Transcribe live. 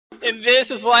And this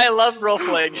is why I love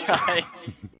roleplaying, guys.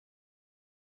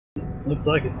 Looks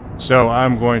like it. So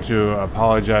I'm going to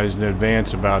apologize in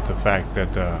advance about the fact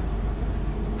that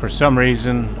for some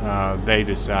reason they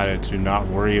decided to not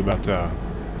worry about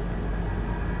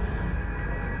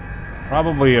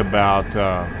probably about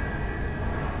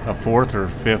a fourth or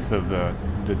fifth of the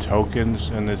tokens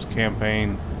in this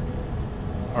campaign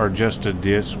are just a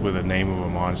disc with a name of a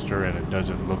monster, and it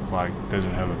doesn't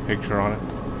have a picture on it.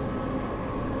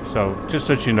 So just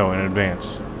so you know in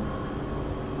advance.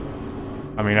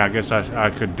 I mean, I guess I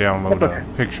could download a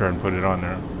picture and put it on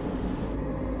there.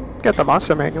 Get the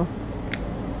monster manual.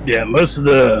 Yeah, most of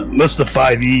the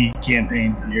 5e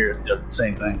campaigns in here do the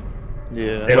same thing.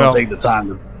 Yeah. They don't take the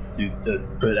time to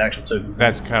put actual tokens.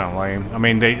 That's kind of lame. I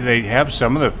mean, they have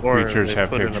some of the creatures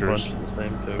have pictures,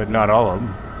 but not all of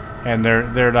them. And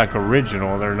they're like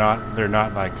original. They're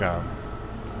not like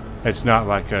it's not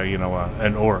like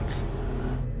an orc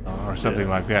or something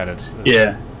like that. It's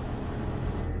yeah.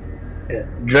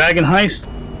 Dragon heist.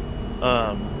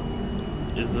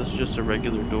 Is this just a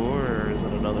regular door, or is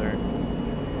it another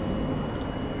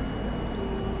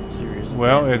series?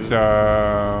 Well, it's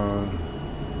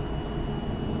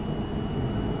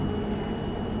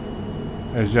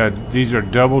these are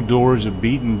double doors of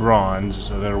beaten bronze,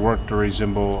 so that are worked to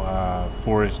resemble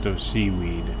forest of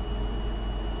seaweed.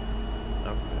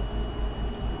 Okay.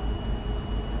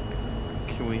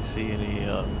 Can we see any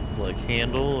like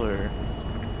handle or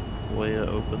way to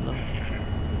open them?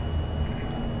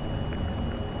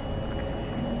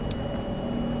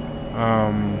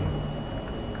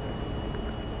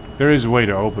 There is a way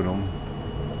to open them.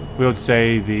 We would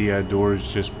say the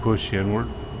doors just push inward.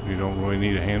 You don't really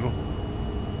need a handle.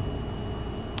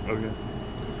 Okay.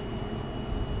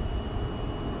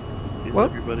 Is Well,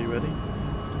 everybody ready?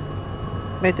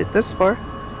 Made it this far.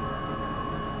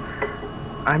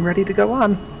 I'm ready to go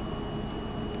on.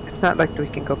 It's not like we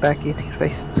can go back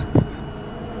anyways.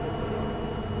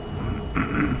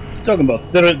 Talking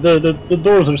about the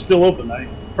doors are still open. I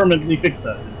permanently fixed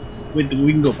that. We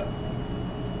can go back.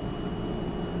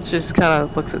 She just kind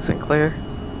of looks at Sinclair.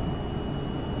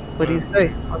 What do you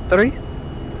say? On three?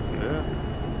 Yeah.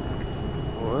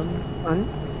 One. 1,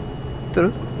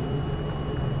 2,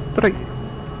 3.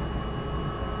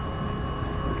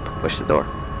 Push the door.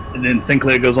 And then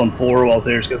Sinclair goes on 4 while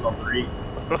Zaris goes on 3.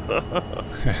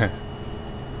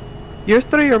 Your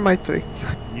 3 or my 3?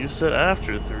 You said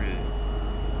after 3.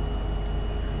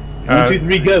 1, 2,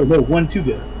 3, go. No, 1, 2,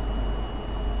 go.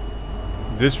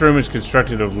 This room is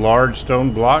constructed of large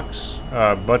stone blocks,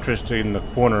 buttressed in the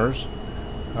corners.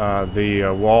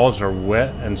 The walls are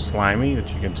wet and slimy,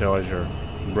 that you can tell as you're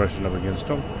brushing up against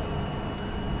them.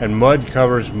 And mud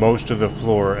covers most of the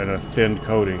floor in a thin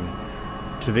coating.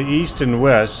 To the east and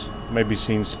west may be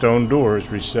seen stone doors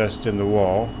recessed in the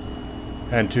wall,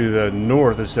 and to the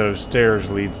north a set of stairs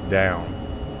leads down.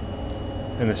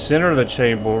 In the center of the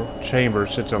chamber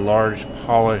sits a large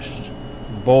polished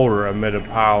boulder amid a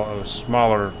pile of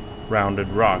smaller rounded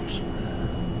rocks.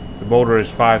 The boulder is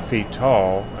 5 feet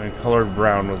tall and colored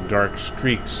brown with dark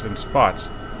streaks and spots.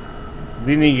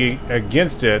 Leaning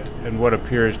against it and what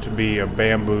appears to be a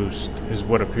bamboo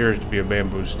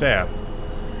staff.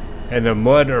 And the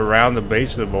mud around the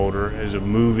base of the boulder is a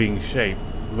moving shape,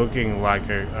 looking like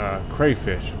a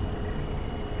crayfish.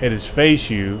 It is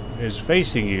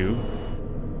facing you,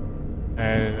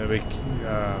 and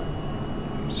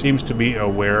seems to be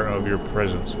aware of your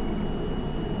presence.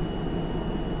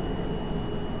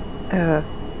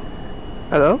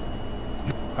 Hello?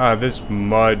 This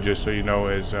mud, just so you know,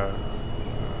 is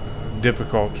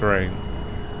difficult terrain.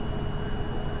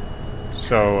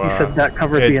 So You said that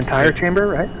covered the entire chamber,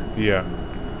 right? Yeah.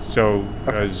 So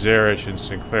Zarish and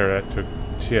Sinclair, that took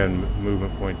 10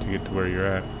 movement points to get to where you're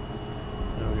at.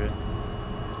 Okay.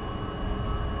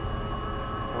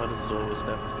 Why does it always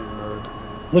have to be mud?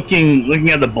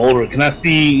 Looking at the boulder, can I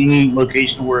see any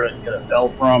location where it could have fell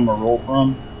from or rolled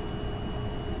from?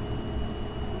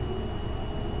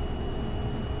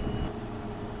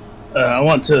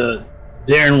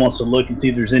 Darren wants to look and see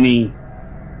if there's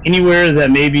anywhere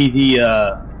that maybe the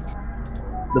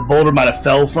boulder might have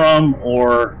fell from,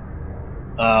 or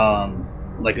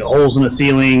like holes in the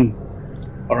ceiling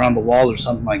around the wall or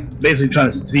something, like basically trying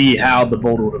to see how the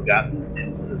boulder would have gotten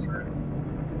into this room.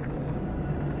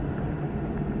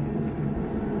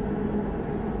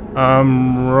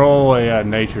 Roll a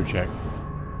nature check.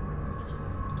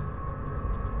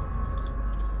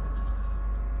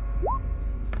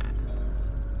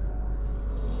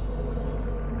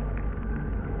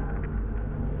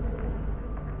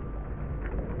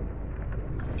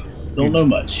 don't know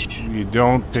much. You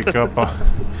don't pick up on.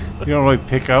 You don't really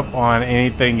pick up on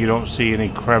anything. You don't see any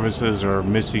crevices or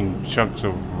missing chunks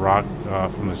of rock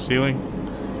from the ceiling.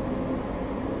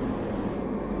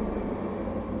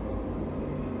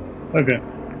 Okay.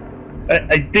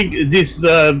 I think this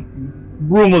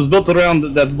room was built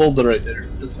around that boulder right there.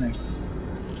 Just saying.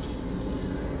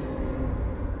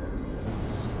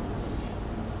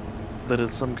 That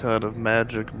it's some kind of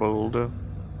magic boulder.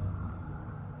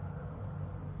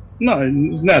 No,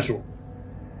 it's natural.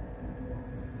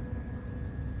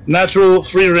 Natural,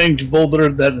 free-range boulder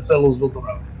that the cell was built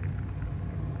around.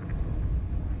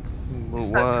 But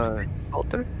It's not why?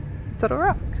 Boulder? Is that a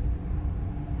rock?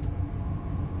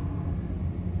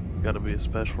 Gotta be a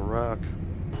special rock.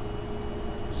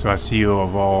 So I see you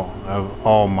have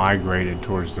all migrated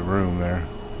towards the room there.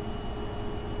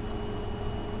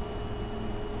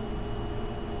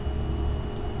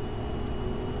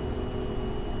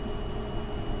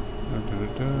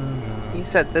 You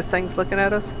said this thing's looking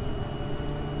at us?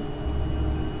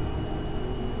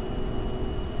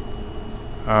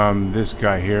 This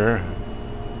guy here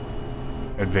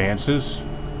advances,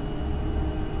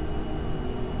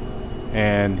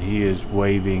 and he is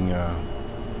waving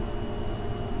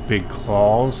big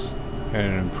claws in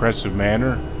an impressive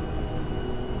manner.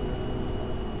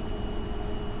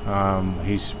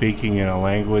 He's speaking in a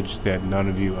language that none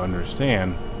of you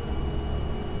understand.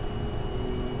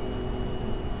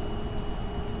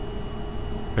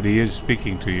 But he is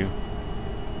speaking to you.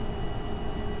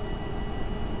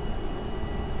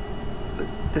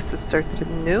 This is certainly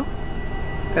new.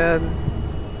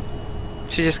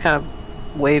 She just kind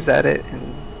of waves at it and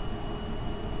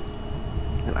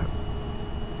you know,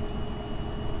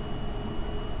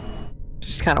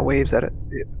 just kind of waves at it.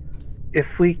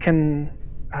 If we can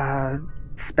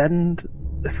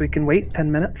if we can wait 10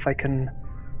 minutes, I can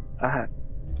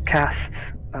cast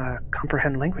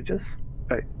comprehend languages.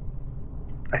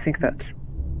 I think that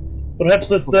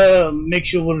Perhaps let's make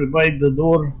sure we're by the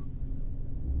door.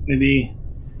 Maybe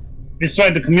just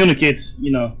trying to communicate,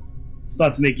 you know, it's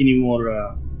not to make any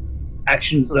more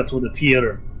actions that would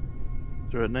appear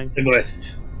Threatening. aggressive.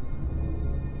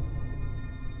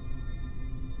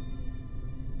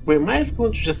 We might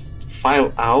want to just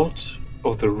file out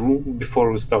of the room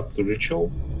before we start the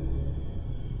ritual.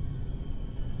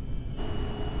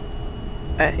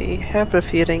 I have a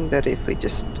feeling that if we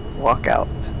just walk out,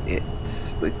 it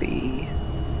would be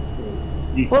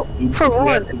well, for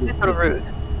one, a little rude.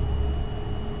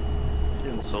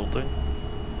 Insulting.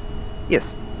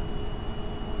 Yes.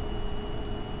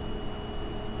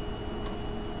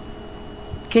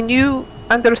 Can you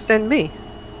understand me?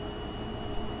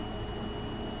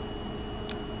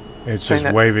 It's Saying just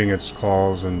that- waving its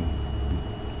claws and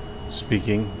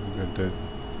speaking.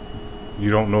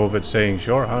 You don't know if it's saying,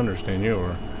 sure, I understand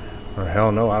you, or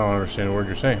hell no, I don't understand a word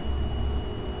you're saying.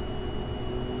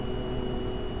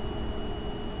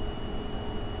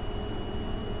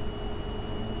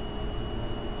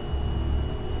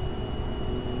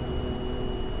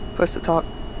 Push to talk.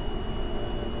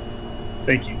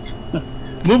 Thank you.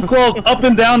 Move claws up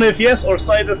and down if yes, or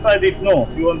side to side if no.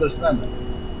 You understand us.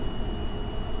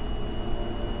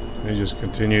 He just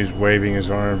continues waving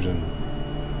his arms and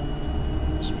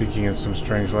speaking in some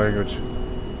strange language.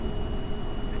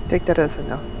 Take that as a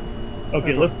no.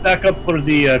 Okay, let's back up for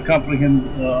the comprehend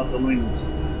of the languages.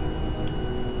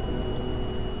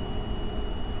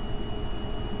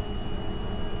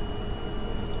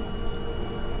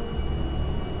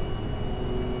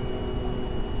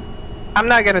 I'm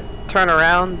not gonna turn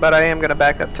around, but I am gonna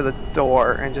back up to the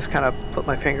door and just kind of put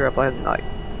my finger up and like,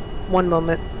 one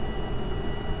moment.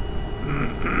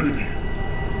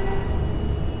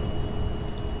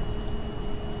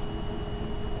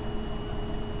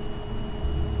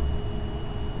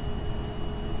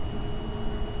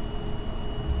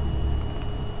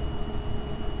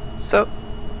 So,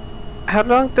 how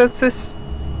long does this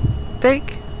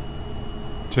take?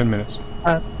 10 minutes.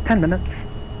 10 minutes.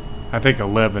 I think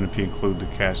 11 if you include the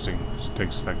casting. It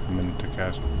takes like a minute to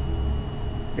cast.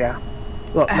 Yeah.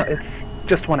 Well, no, it's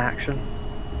just one action.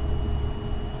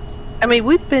 I mean,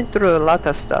 we've been through a lot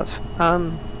of stuff.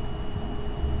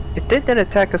 It didn't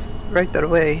attack us right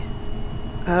away.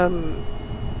 Do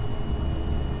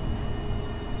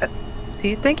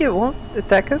you think it won't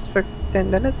attack us for 10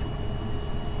 minutes?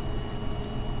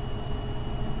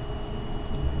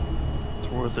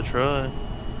 It's worth a try.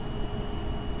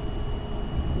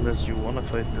 Unless you want to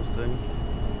fight this thing.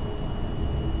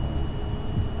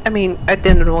 I mean, I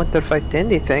didn't want to fight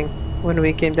anything. When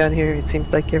we came down here, it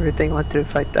seemed like everything wanted to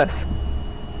fight us.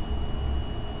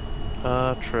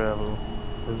 Travel.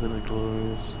 Isn't it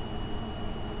glorious?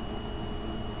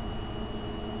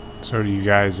 So do you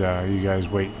guys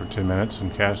wait for 10 minutes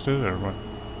and cast it, or what?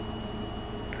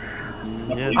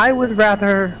 Yeah. I would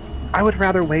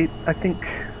rather wait. I think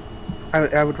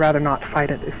I would rather not fight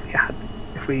it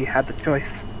if we had the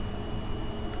choice.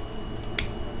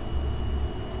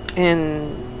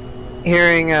 In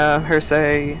hearing her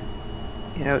say,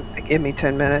 you know, to give me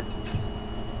 10 minutes,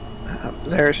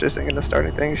 Zara's isn't going to start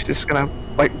anything. She's just going to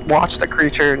like watch the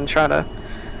creature and try to.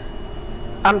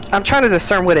 I'm trying to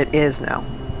discern what it is now.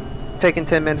 Taking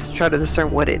 10 minutes to try to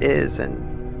discern what it is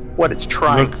and what it's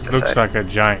trying to Looks say. like a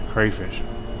giant crayfish.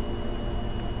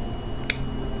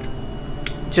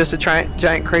 Just a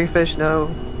giant crayfish,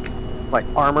 no like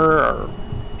armor or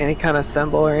any kind of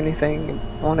symbol or anything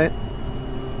on it.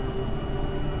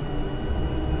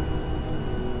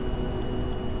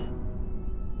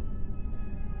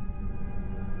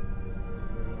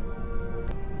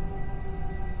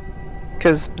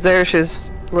 Because Zarish is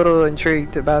a little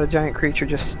intrigued about a giant creature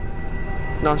just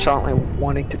nonchalantly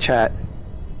wanting to chat.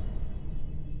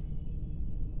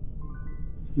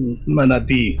 Might not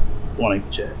be wanting to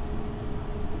chat.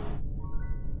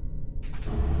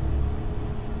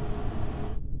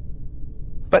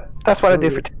 But that's what I do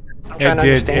for 10 minutes. I'm trying to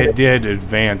understand It did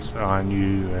advance on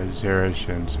you, Zarish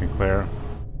and Sinclair.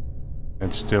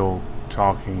 It's still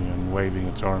talking and waving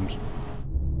its arms.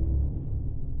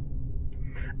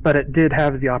 But it did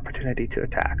have the opportunity to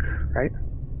attack, right?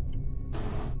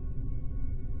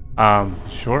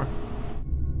 Sure.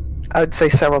 I would say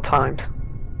several times.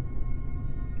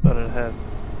 But it hasn't.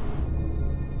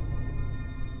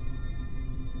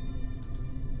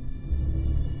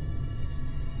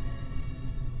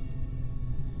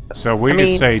 So we I could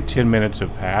mean- say 10 minutes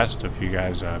have passed if you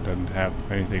guys didn't have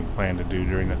anything planned to do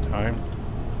during that time.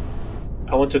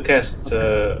 I want to cast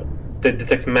the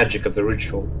detect magic of the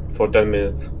ritual for 10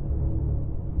 minutes.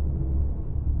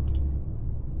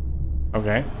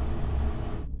 Okay.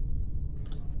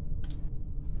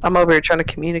 I'm over here trying to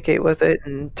communicate with it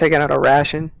and taking out a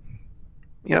ration.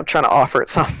 You know, trying to offer it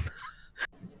something.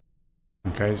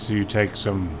 Okay, so you take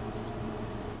some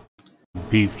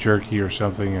beef jerky or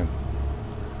something and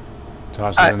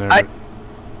toss it in there.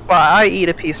 Well, I eat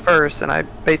a piece first, and I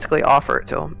basically offer it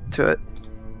to it.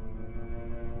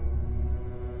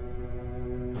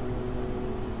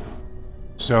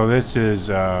 So this is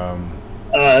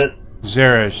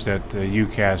Zarish that you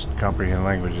cast Comprehend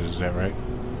Languages, is that right?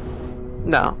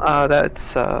 No,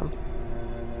 that's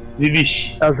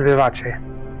Vivish. That was Vivace.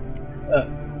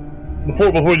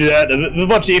 Before we do that,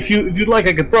 Vivace, if you'd like,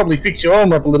 I could probably fix your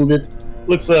arm up a little bit.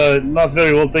 Looks not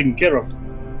very well taken care of.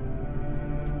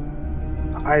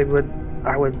 I would.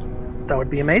 That would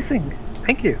be amazing.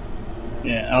 Thank you.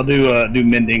 Yeah, I'll do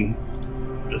mending.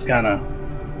 Just kind of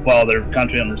while they're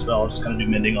concentrating on their spell, I'll just kind of do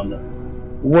mending on the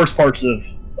worst parts of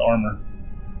the armor.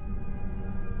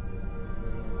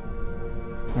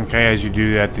 Okay, as you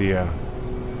do that, the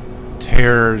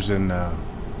tears and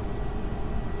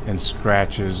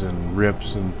scratches and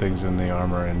rips and things in the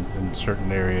armor in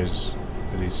certain areas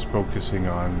that he's focusing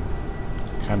on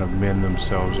kind of mend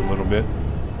themselves a little bit.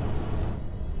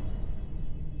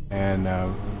 And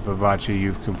Vivace,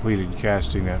 you've completed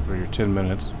casting that for your 10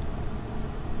 minutes.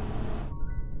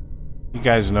 You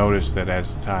guys notice that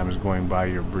as time is going by,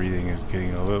 your breathing is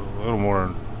getting a little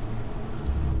more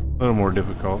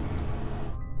difficult.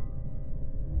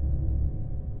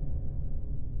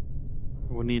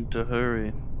 We need to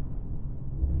hurry.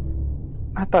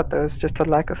 I thought that was just a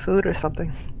lack of food or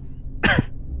something.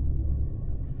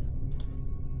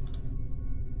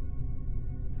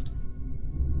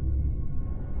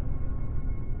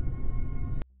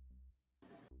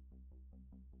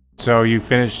 So you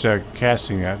finished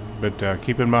casting that, but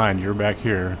keep in mind you're back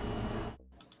here,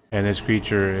 and this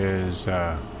creature is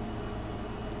 5,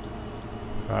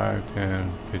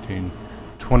 10, 15,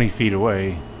 20 feet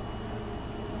away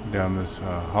down this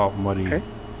muddy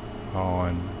hall,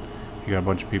 and you got a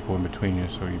bunch of people in between you,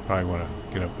 so you probably want to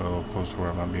get up a little closer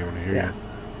where I might be able to hear you.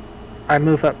 I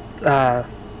move up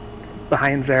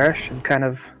behind Zarish and kind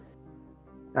of,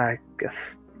 I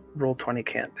guess, roll 20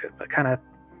 can't do it, but kind of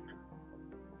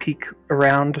peek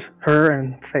around her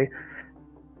and say,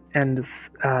 and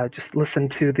just listen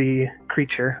to the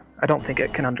creature. I don't think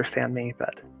it can understand me,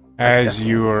 but as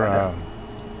your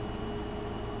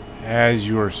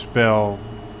spell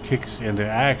kicks into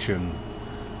action,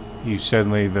 you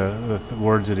suddenly the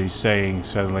words that he's saying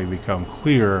suddenly become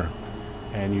clearer,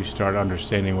 and you start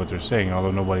understanding what they're saying, although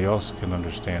nobody else can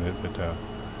understand it. But the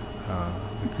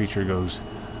creature goes,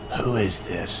 "Who is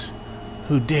this?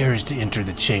 Who dares to enter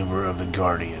the chamber of the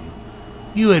Guardian?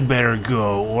 You had better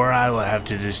go, or I will have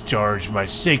to discharge my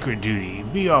sacred duty.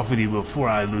 Be off with you before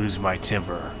I lose my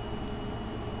temper."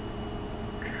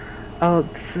 Oh,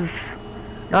 this is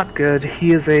not good.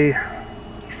 He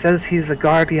says he's a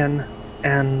guardian,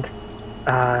 and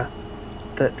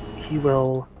that he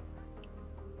will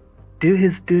do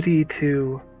his duty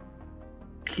to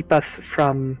keep us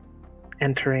from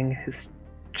entering his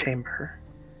chamber.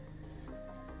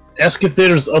 Ask if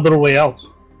there's other way out.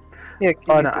 Yeah.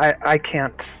 Oh no, I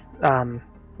can't.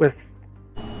 With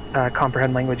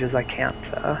comprehend languages, I can't.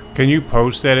 Can you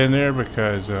post that in there?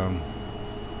 Because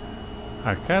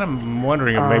I kind of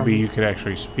wondering if maybe you could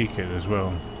actually speak it as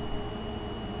well.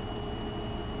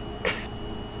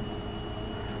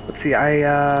 Let's see.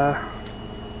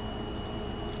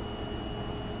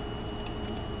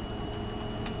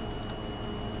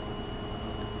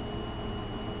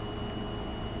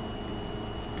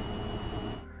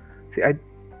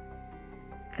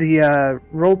 The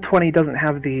Roll20 doesn't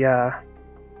have the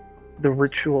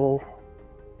ritual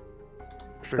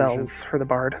spells for the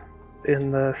bard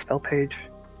in the spell page.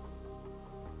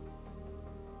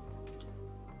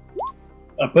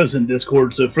 I posted in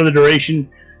Discord, so for the duration,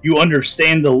 you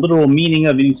understand the literal meaning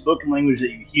of any spoken language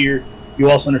that you hear. You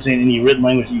also understand any written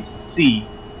language that you can see,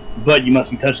 but you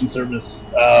must be touching surface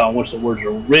on which the words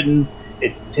are written.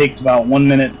 It takes about 1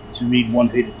 minute to read 1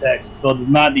 page of text. The spell does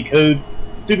not decode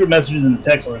secret messages in the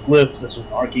text or glyphs, such as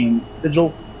an arcane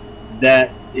sigil,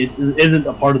 that it isn't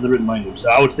a part of the written language. So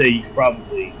I would say you could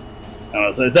probably, I don't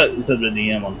know, so it's up to the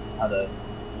DM on how to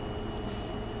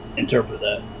interpret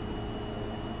that.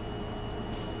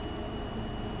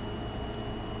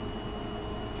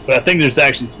 But I think there's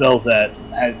actually spells that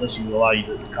let you allow you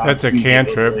to. That's a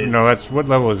cantrip. No, that's what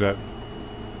level is that?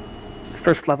 It's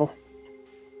first level.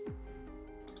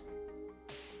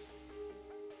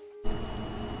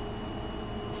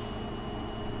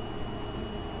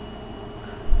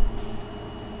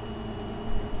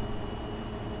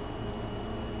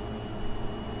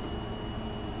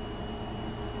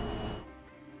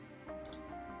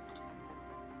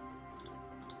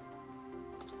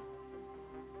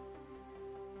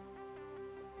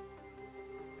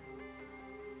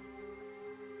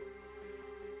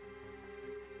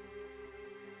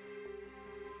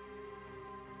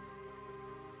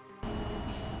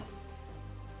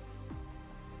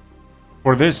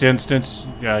 For this instance,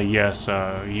 yes,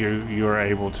 you're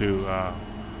able to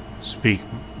speak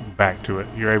back to it.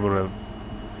 You're able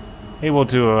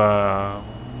to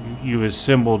you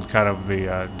assembled kind of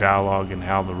the dialogue and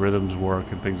how the rhythms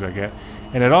work and things like that.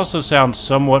 And it also sounds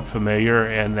somewhat familiar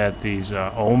in that these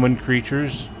omen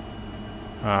creatures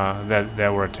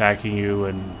that were attacking you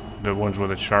and the ones with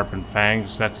the sharpened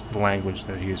fangs, that's the language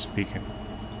that he is speaking.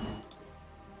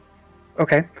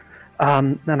 Okay.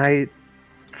 Then I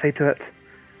say to it,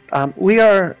 we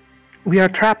are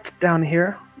trapped down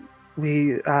here.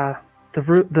 The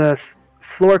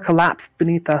floor collapsed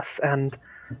beneath us, and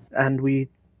we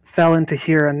fell into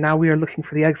here, and now we are looking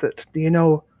for the exit. Do you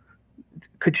know?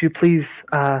 Could you please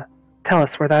tell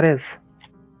us where that is?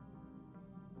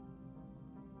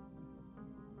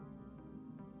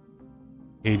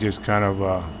 He just kind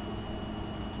of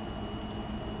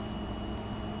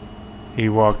he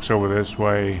walks over this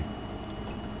way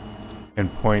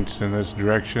and points in this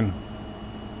direction.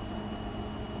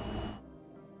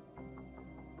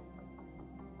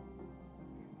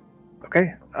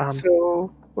 Okay.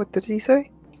 So, what did he say?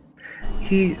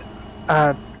 He,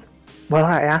 well,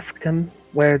 I asked him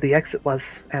where the exit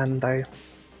was, and I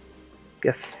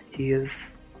guess he is.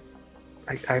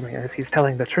 I mean, if he's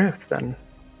telling the truth, then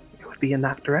it would be in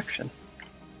that direction.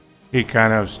 He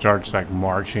kind of starts like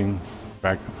marching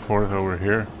back and forth over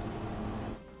here.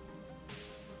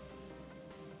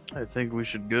 I think we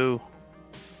should go.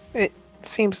 It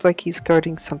seems like he's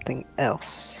guarding something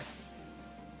else.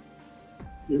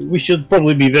 We should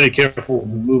probably be very careful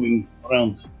moving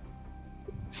around.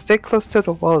 Stay close to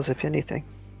the walls, if anything.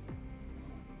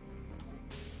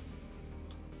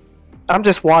 I'm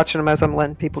just watching him as I'm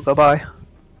letting people go by.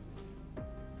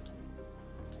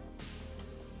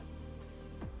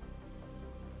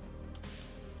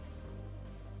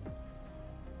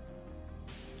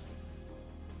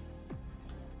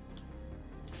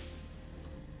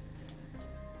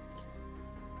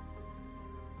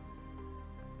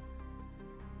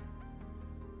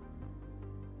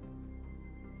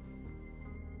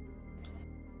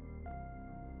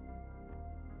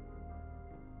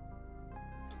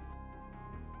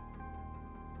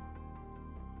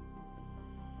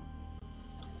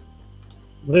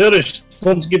 The others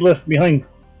don't get left behind.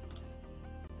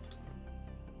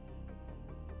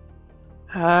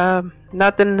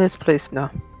 Not in this place, no.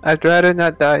 I'd rather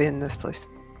not die in this place.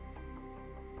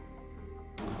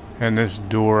 And this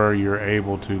door you're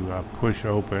able to push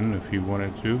open if you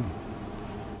wanted to.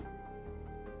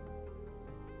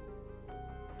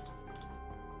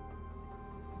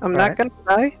 I'm not gonna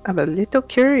lie, I'm a little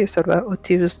curious about what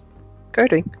he was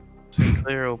guarding.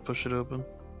 Sinclair will push it open.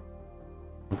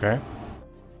 Okay.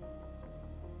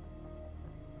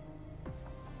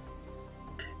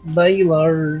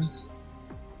 Bailars.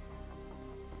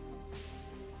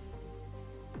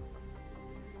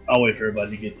 I'll wait for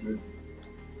everybody to get through.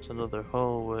 It's another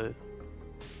hallway.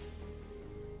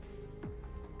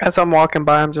 As I'm walking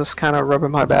by, I'm just kind of rubbing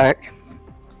my back.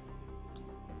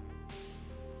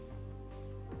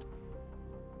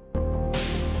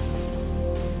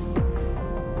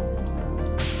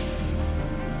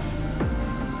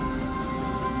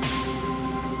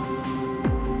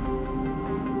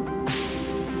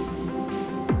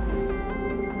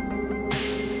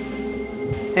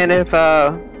 And if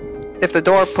the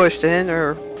door pushed in,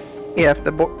 or yeah, if the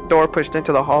door pushed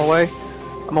into the hallway,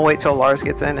 I'm gonna wait till Lars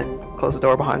gets in and close the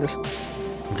door behind us.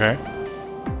 Okay.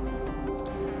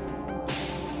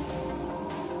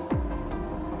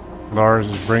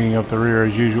 Lars is bringing up the rear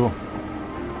as usual.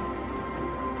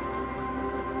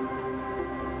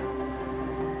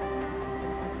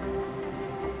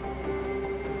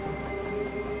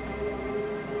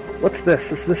 What's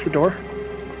this? Is this a door?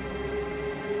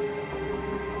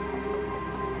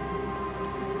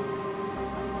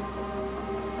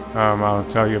 I'll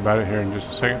tell you about it here in just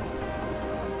a second.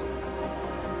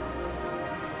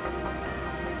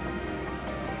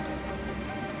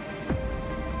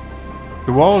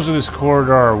 The walls of this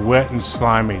corridor are wet and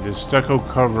slimy. The stucco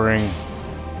covering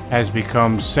has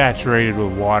become saturated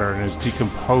with water and is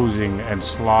decomposing and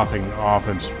sloughing off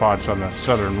in spots on the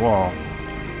southern wall,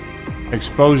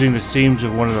 exposing the seams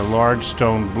of one of the large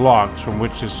stone blocks from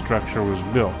which this structure was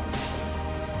built.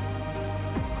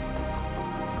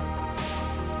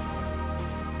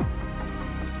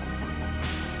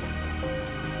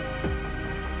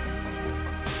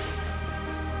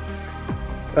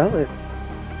 Well, it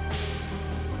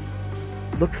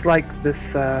looks like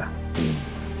this, well,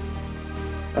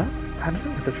 I don't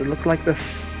know, does it look like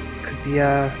this could be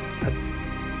a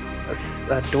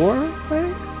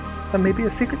doorway? Or maybe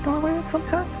a secret doorway of some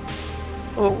kind?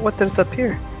 Well, what does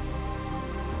appear?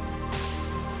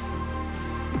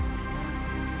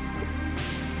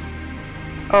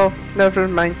 Oh, never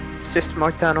mind. It's just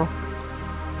more tunnel.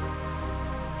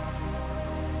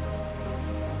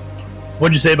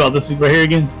 What'd you say about this right here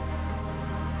again?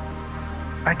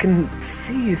 I can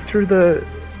see through the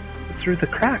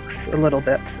cracks a little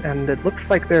bit, and it looks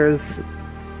like there's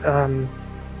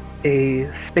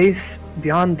a space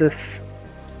beyond this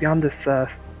this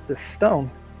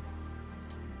stone.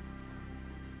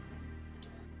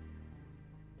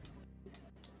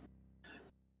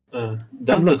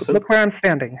 Does Look where I'm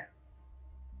standing.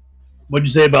 What'd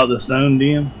you say about the stone,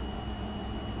 DM?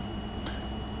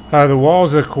 The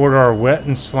walls of the corridor are wet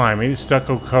and slimy. The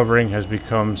stucco covering has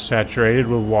become saturated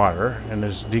with water and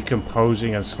is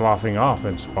decomposing and sloughing off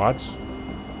in spots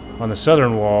on the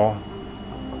southern wall,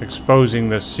 exposing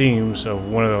the seams of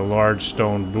one of the large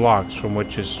stone blocks from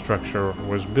which this structure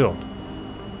was built.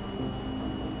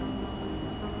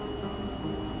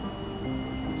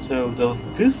 So does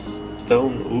this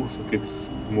stone look like it's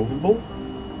movable?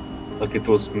 Like it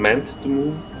was meant to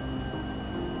move?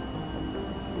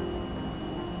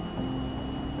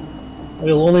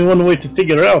 Well, only one way to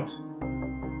figure it out.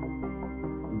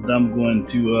 I'm going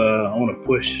to, I want to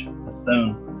push the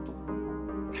stone.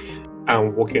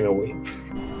 I'm walking away.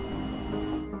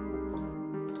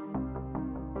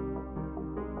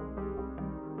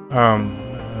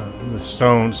 The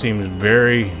stone seems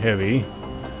very heavy.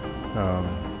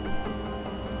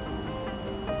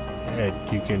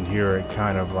 You can hear it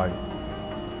kind of like,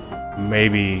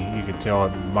 maybe you could tell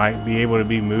it might be able to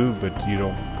be moved, but you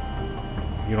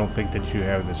don't think that you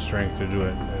have the strength to do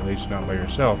it, at least not by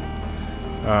yourself.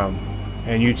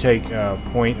 And you take a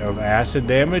point of acid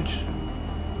damage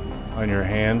on your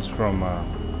hands from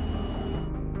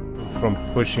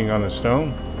pushing on the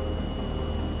stone,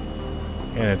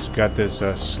 and it's got this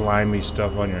slimy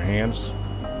stuff on your hands.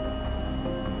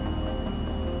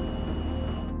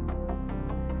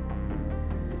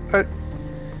 But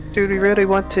do we really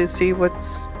want to see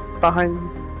what's behind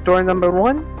door number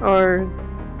 1, or?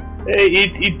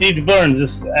 It burns.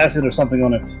 This acid or something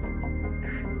on it.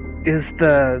 Is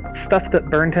the stuff that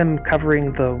burned him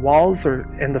covering the walls or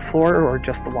in the floor, or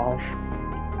just the walls?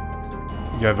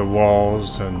 Yeah, the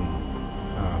walls, and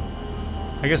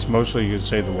I guess mostly you could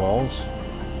say the walls.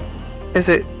 Is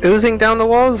it oozing down the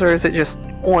walls, or is it just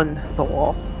on the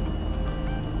wall?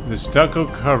 The stucco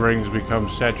coverings become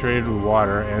saturated with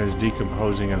water and is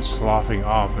decomposing and sloughing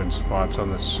off in spots on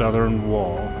the southern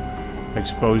wall,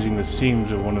 exposing the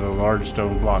seams of one of the large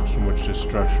stone blocks from which this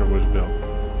structure was built.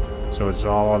 So it's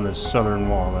all on this southern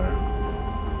wall there.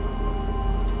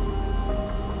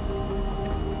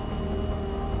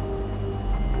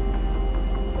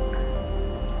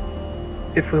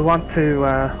 If we want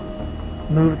to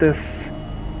move this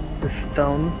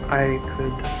stone, I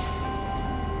could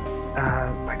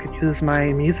use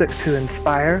my music to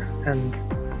inspire, and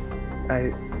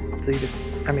I believe it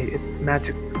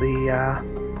magically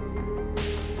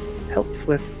helps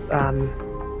with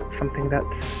something that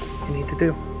you need to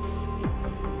do.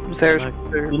 There's You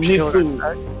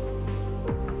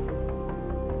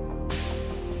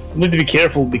need to be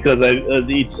careful because the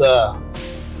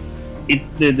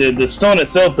stone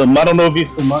itself, the I don't know if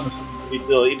it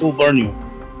will burn you.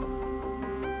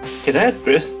 Can I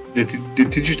address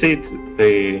digitate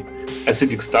the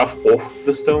acidic stuff off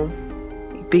the stone?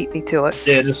 He beat me to it.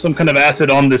 Yeah, there's some kind of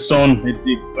acid on the stone.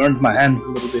 It burns my hands a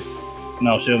little bit, and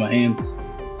I'll show my hands.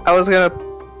 I was gonna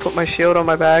put my shield on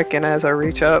my back, and as I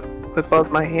reach up with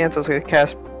both my hands, I was gonna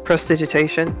cast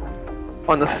Prestidigitation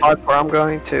on the spot where I'm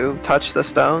going to touch the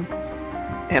stone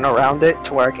and around it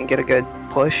to where I can get a good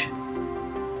push.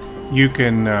 You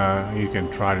can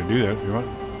try to do that if you want.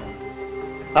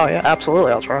 Oh yeah,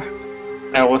 absolutely, I'll try.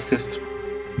 I'll assist.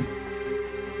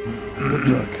 Good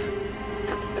luck.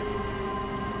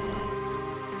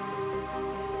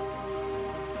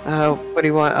 What do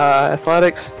you want?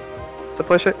 Athletics to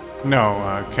push it?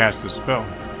 No, cast the spell.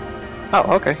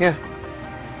 Oh, okay, yeah.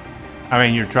 I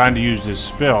mean, you're trying to use this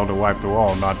spell to wipe the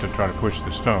wall, not to try to push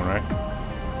the stone, right?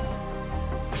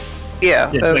 Yeah,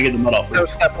 Yeah, that to get the mud off. that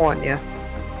was step one, yeah.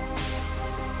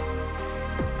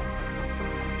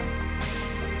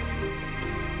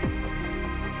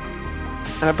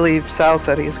 And I believe Sal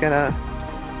said he's gonna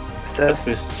assist.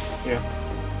 Assist, yeah.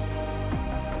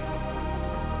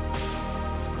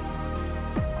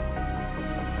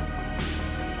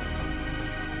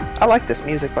 I like this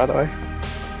music, by the way.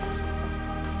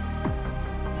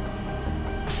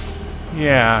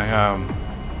 Yeah,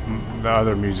 the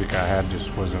other music I had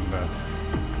just wasn't you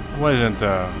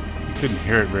couldn't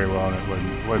hear it very well, and it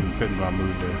wasn't fitting my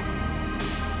mood there.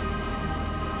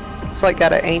 It's like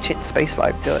got an ancient space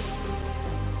vibe to it.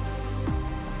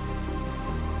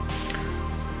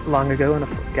 Long ago in a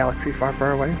galaxy far,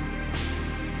 far away.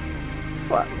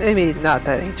 Well, maybe not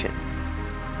that ancient.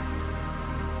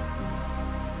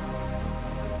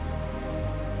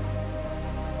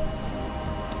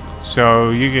 So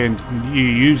you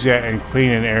use that and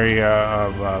clean an area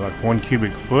of like 1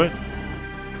 cubic foot.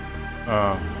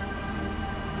 I'm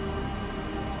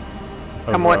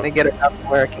wanting to get it up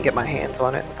where I can get my hands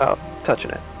on it without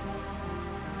touching it.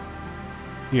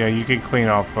 Yeah, you can clean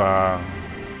off.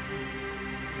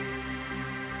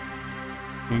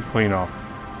 You can clean off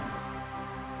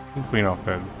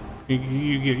that.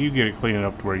 You get it clean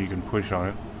enough to where you can push on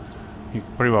it. You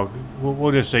pretty well.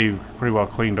 We'll just say you've pretty well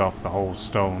cleaned off the whole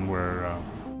stone, where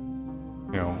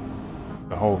you know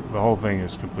the whole thing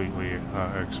is completely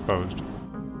exposed.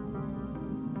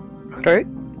 All right.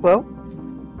 Well,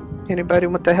 anybody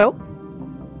want the help?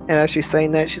 And as she's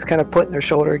saying that, she's kind of putting her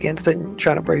shoulder against it and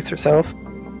trying to brace herself.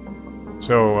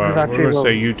 So we're going to will-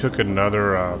 say you took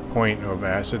another point of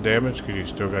acid damage because you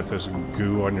still got this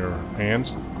goo on your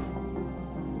hands.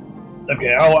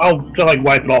 Okay, I'll try to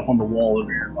wipe it off on the wall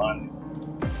over here. Fine.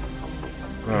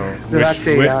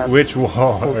 Which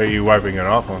wall are you wiping it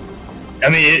off on? I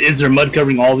mean, is there mud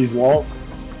covering all these walls?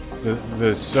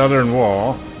 The southern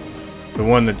wall, the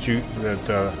one that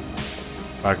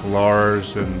like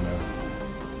Lars and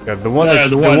the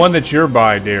one that you're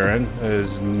by, Darren,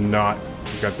 is not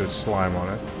got this slime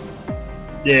on it.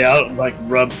 Yeah, I'll try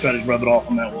to rub it off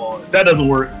on that wall. If that doesn't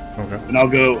work, Okay. then I'll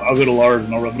go to Lars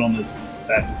and I'll rub it on this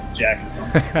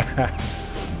jacket.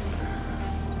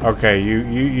 Okay,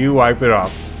 you wipe it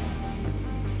off.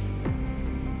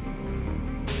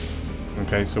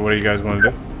 Okay, so what do you guys want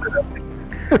to do?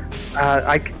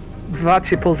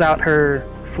 Vachi pulls out her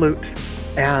flute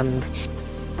and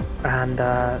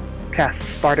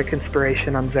casts Spartic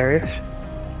Inspiration on Zarish.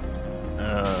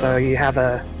 So you have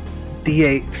a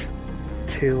D8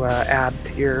 to add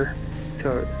to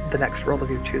the next roll of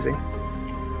your choosing.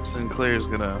 Sinclair's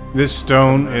gonna. This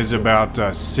stone is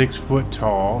about 6 foot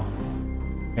tall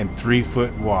and 3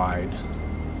 foot wide.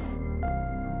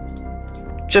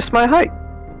 Just my height.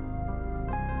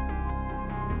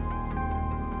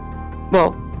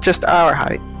 Well, just our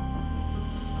height.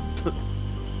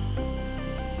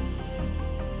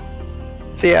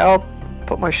 So yeah, I'll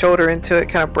put my shoulder into it,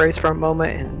 kind of brace for a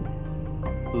moment, and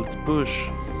Let's push.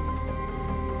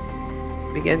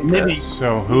 begin to.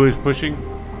 So who is pushing?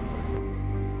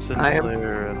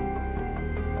 Sinclair and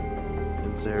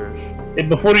Zerish. And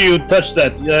before you touch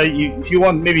that, if you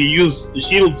want, maybe use the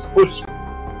shields, push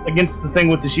against the thing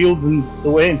with the shields in the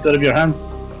way instead of your hands.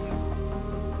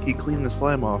 He cleaned the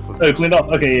slime off of Oh, you cleaned off?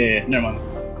 Okay, yeah, never mind.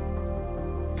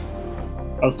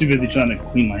 I was too busy trying to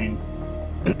clean my hands.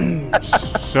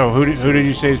 So who did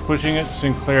you say is pushing it?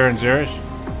 Sinclair and Zerish?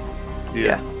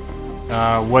 Yeah.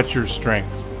 What's your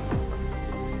strength?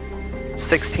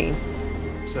 16.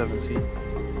 17.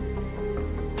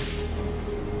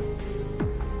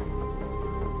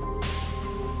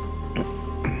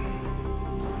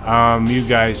 You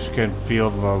guys can feel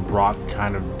the rock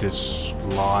kind of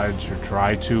dislodge or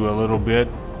try to a little bit,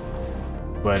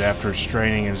 but after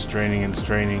straining and straining and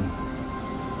straining,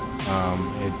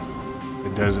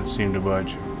 it doesn't seem to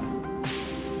budge.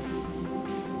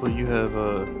 Well, you have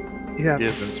Yeah. you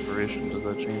have inspiration. Does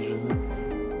that change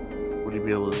anything? Would you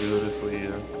be able to do it if we?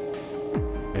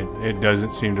 It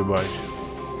doesn't seem to budge.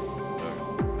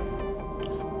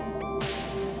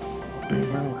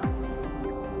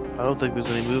 I don't think there's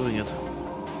any moving it.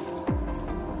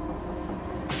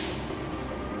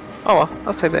 Oh well,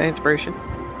 I'll save that inspiration.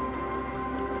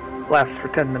 Lasts for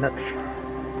 10 minutes.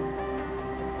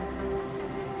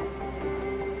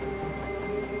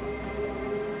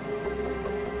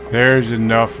 There's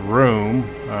enough room,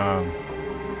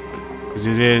 because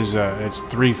it's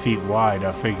 3 feet wide.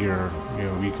 I figure,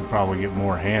 you could probably get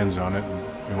more hands on it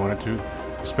if you wanted to,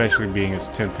 especially being it's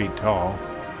 10 feet tall.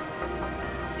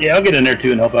 Yeah, I'll get in there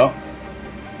too and help out.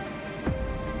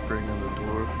 Bring in the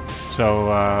dwarf.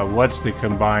 So, what's the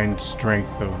combined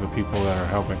strength of the people that are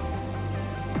helping?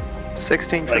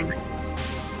 16 for Like me.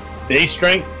 base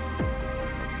strength?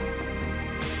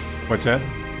 What's that?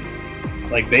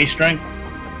 Like base strength?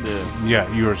 Yeah.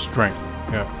 Yeah, your strength.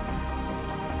 Yeah.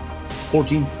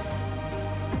 14.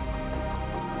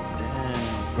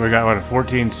 Dang. We got, what, a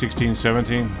 14, 16,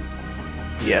 17?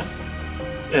 Yeah.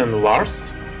 And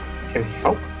Lars, can he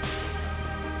help?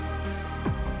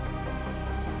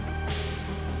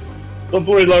 Don't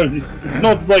worry, Lars. It's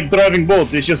not like driving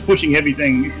boats. It's just pushing heavy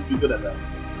things. You should be good at that.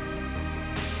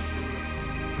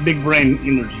 Big brain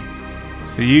energy.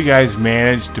 So you guys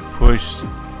managed to push.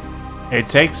 It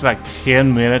takes like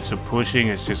 10 minutes of pushing.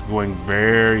 It's just going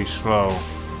very slow.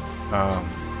 I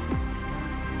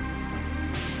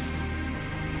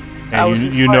was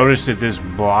And you inspired. notice that this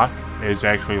block is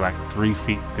actually like 3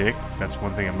 feet thick. That's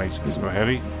one thing that makes it so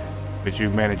heavy. But you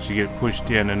managed to get it pushed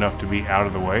in enough to be out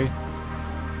of the way,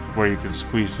 where you can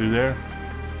squeeze through there.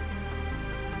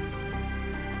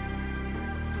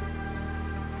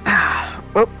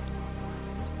 Well,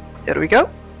 there we go.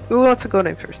 Who wants to go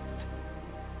in first?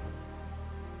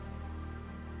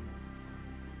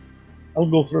 I'll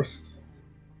go first.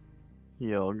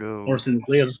 Yeah, I'll go. Or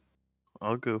Sinclair.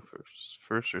 I'll go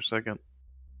first or second.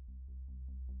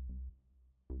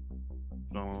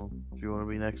 No, do you want to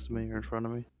be next to me or in front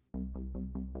of me?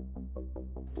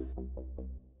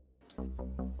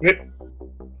 Yep.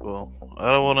 Well, I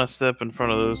don't want to step in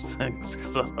front of those things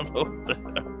because I don't know what they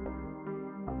are.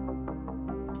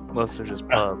 Unless they're just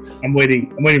pots. I'm waiting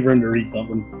for him to read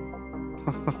something.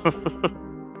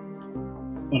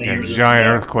 Wanna Yeah, hear this giant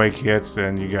guy. earthquake hits,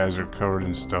 and you guys are covered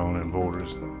in stone and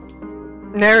boulders.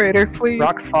 Narrator, please.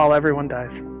 Rocks fall, everyone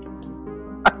dies.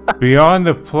 Beyond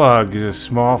the plug is a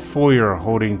small foyer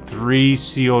holding 3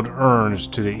 sealed urns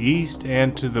to the east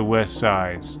and to the west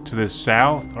sides. To the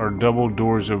south are double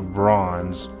doors of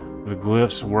bronze with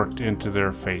glyphs worked into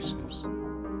their faces.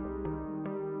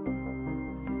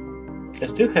 I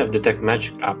still have detect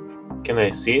magic up. Can I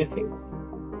see anything?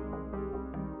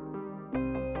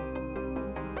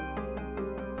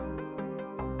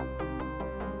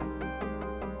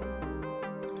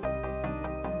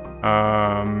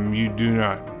 You do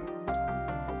not.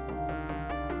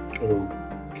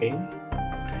 Okay.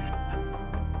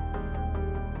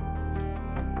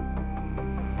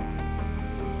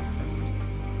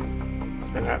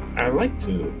 I'd like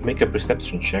to make a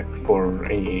perception check for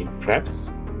any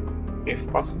traps, if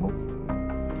possible.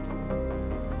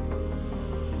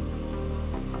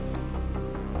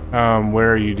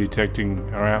 Where are you detecting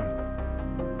around?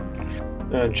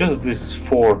 Just these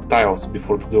 4 tiles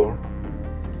before the door.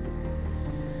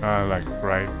 Like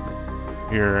right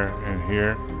here and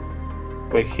here.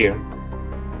 Like here.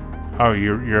 Oh,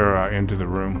 you're into the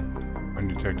room and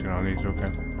detecting on these.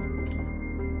 Okay.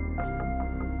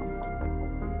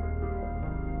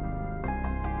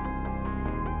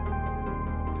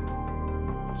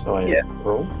 So I Yeah.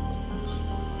 roll.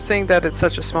 Seeing that it's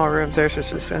such a small room, Xerxes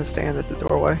just gonna stand at the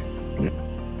doorway.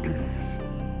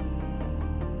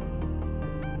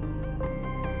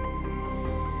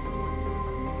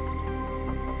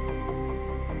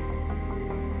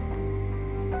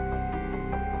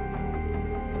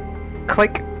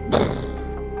 Click.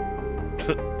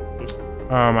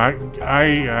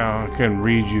 I can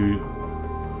read you.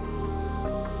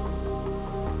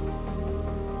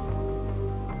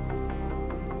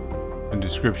 A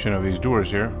description of these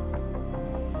doors here.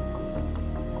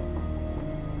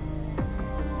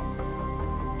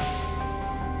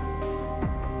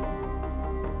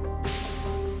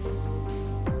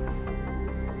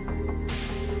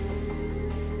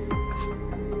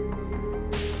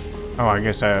 Oh, I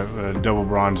guess I have double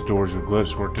bronze doors with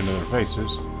glyphs worked into their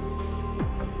faces.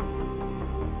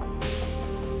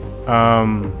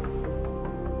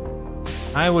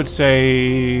 I would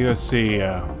say, let's see,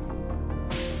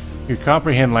 you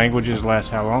comprehend languages last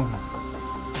how long?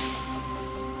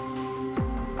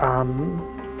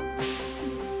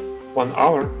 1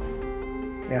 hour.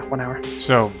 Yeah, 1 hour.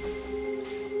 So,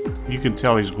 you can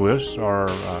tell these glyphs are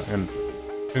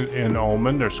in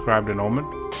Omen, they're scribed in Omen.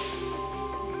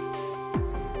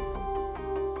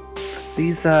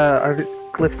 These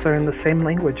glyphs are in the same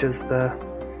language as the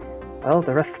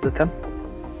rest of the temple.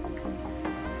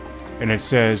 And it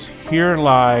says, here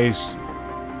lies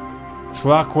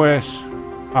Tlaques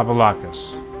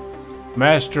Abalacus,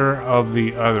 master of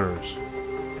the others,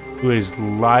 who is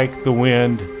like the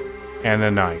wind and the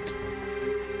night.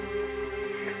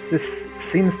 This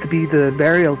seems to be the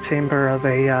burial chamber of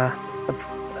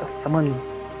of someone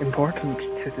important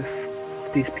to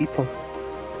these people.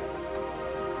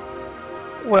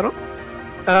 Well,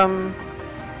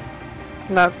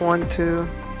 not one to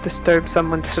disturb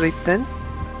someone's sleep then.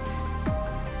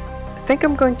 I think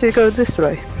I'm going to go this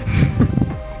way.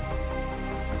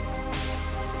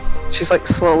 She's like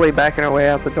slowly backing her way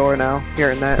out the door now,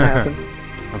 hearing that happen.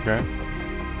 Okay.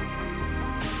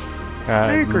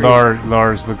 I agree.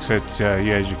 Lars looks at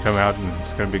you as you come out, and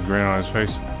he's got a big grin on his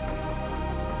face.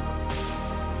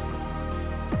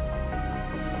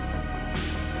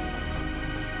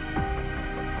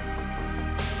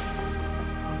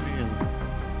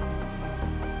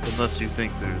 Unless you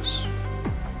think there's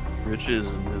riches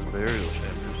in his burial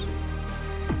chambers.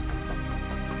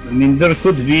 I mean, there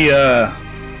could be,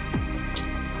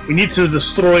 we need to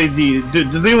destroy the...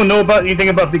 Does anyone know about anything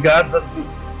about the gods of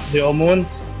the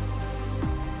Omoans?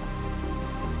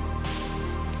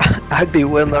 I'd be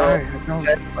willing Sorry, to, I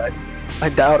don't. but I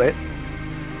doubt it.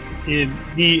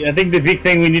 I think the big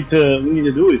thing we need to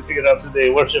do is figure out who they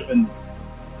worship and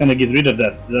kind of get rid of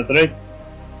that. Is that right?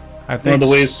 I think the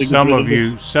ways to get some rid of of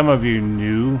you, this. some of you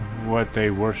knew what they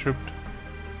worshipped.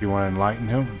 You want to enlighten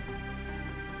him?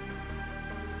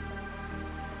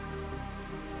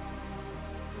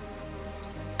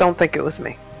 Don't think it was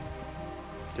me.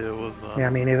 It was, Yeah,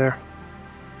 me neither.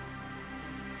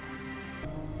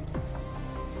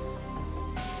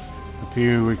 If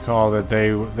you recall that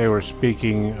they were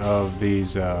speaking of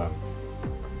these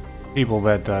people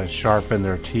that sharpen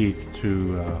their teeth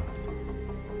to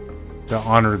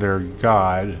honor their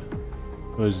god,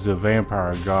 was the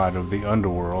vampire god of the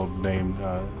underworld named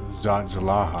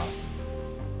Zat-Zalaha.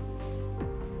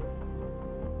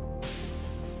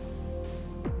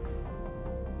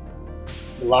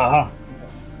 Zalaha.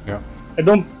 Yeah. I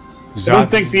don't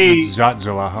think the...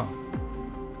 Zat-Zalaha.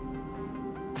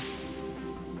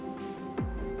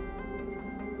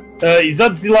 Is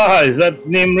that Zalaha? Is that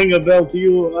name ring a bell to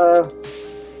you,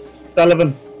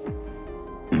 Sullivan?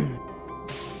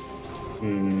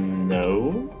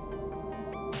 No.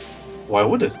 Why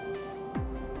would it?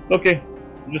 Okay.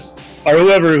 Just... Or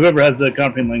whoever has the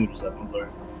comprehend language stuff, I'm sorry.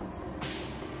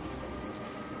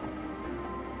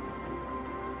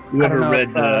 Whoever know read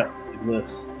if, the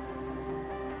list.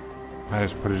 I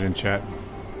just put it in chat.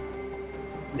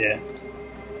 Yeah.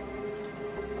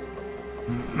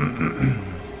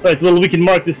 Right, well, we can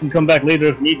mark this and come back later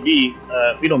if need be.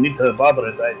 We don't need to bother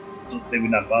it. I don't say we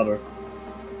not bother.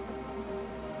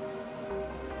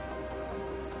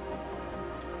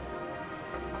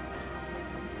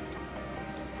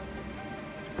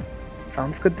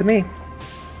 Sounds good to me.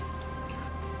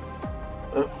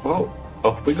 Well,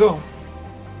 off we go.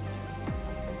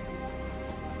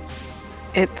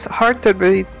 It's hard to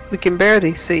read. We can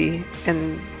barely see,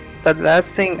 and the last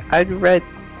thing I'd read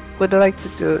would like to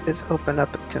do is open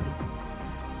up a tomb.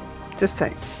 Just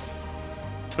saying.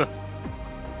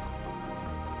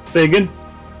 Say again?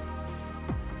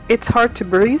 It's hard to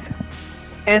breathe,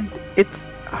 and it's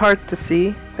hard to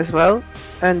see as well.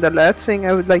 And the last thing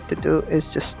I would like to do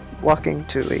is just walking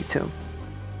to a tomb.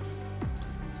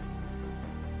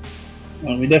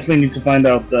 Well, we definitely need to find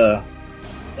out,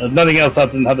 if nothing else, how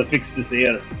to fix this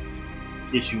air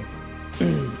issue.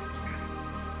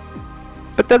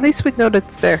 But at least we know that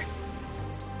it's there.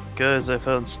 guys, I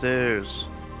found stairs.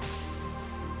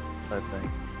 I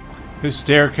think. This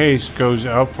staircase goes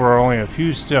up for only a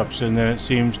few steps, and then it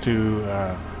seems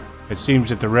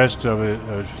that the rest of it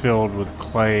is filled with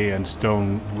clay and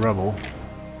stone rubble.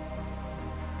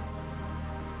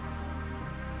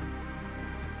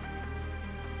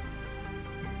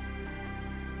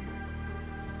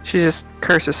 She just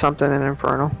curses something in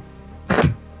Infernal.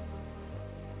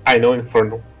 I know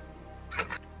Infernal.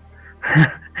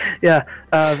 Yeah,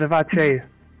 Vivace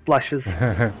blushes.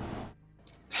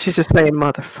 She's just saying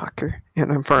motherfucker in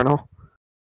Infernal.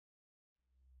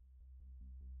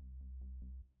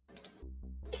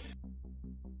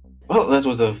 Well, that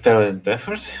was a valiant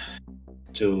effort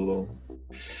to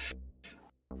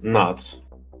not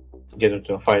get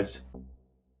into a fight.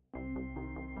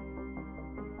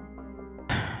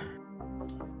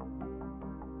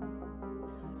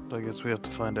 I guess we have to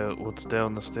find out what's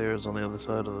down the stairs on the other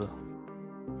side of the...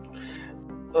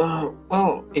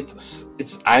 Well, it's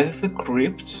either the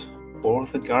crypt or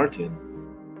the guardian.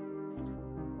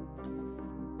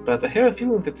 But I have a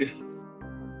feeling that if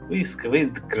we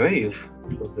excavate the grave,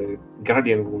 the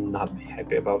guardian will not be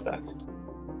happy about that.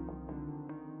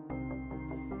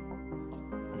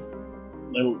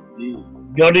 Well, the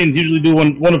guardians usually do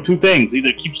one of two things: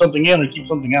 either keep something in or keep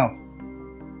something out.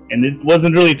 And it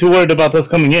wasn't really too worried about us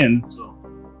coming in, so.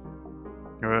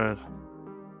 Right.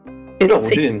 No, we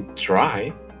didn't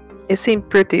try. It seemed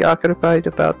pretty occupied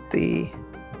about the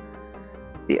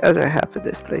other half of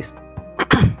this place.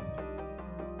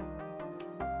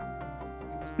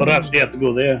 Perhaps we have to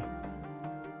go there.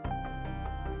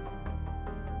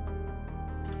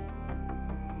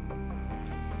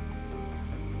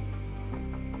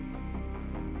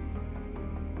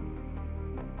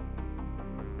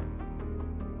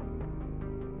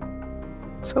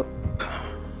 So,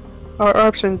 our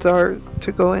options are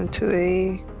to go into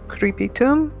a creepy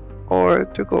tomb, or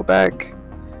to go back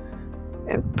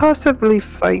and possibly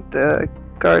fight the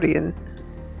guardian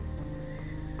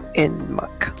in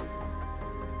muck.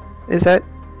 Is that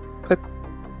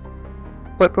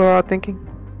what we're all thinking?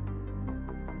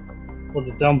 That's what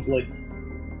it sounds like.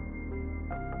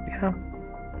 Yeah.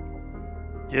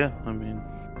 Yeah,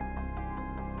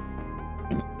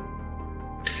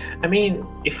 I mean,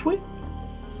 if we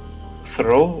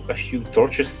throw a few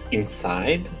torches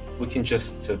inside, we can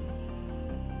just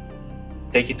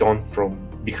take it on from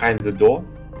behind the door.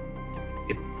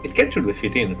 It can't really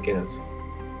fit in, can it?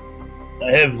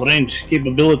 I have range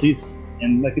capabilities,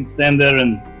 and I can stand there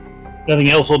and nothing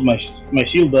else hold my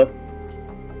shield up.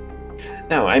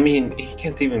 No, I mean, he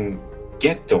can't even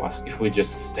get to us if we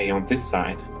just stay on this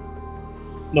side.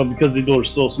 No, because the door is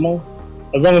so small.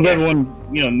 As long as everyone,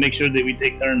 make sure that we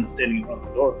take turns standing in front of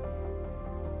the door.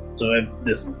 So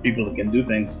there's people that can do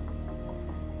things.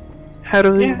 How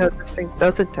do we know this thing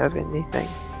doesn't have anything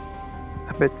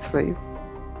up its sleeve?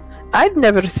 I've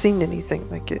never seen anything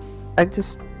like it.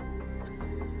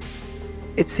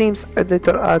 It seems a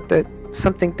little odd that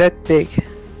something that big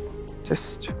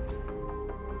just...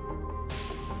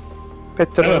 I'm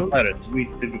a pirate. We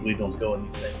typically don't go in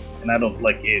these things. And I don't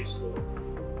like caves, so...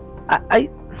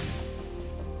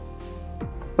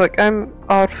 Look, I'm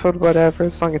all for whatever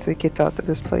as long as we get out of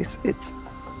this place. It's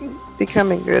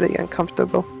becoming really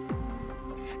uncomfortable.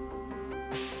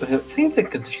 The thing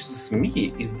that confuses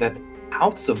me is that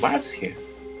how it survives here.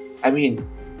 I mean,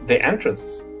 the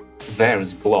entrance there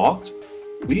is blocked.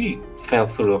 We fell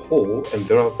through the hole, and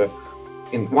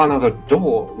in one other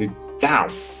door leads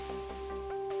down.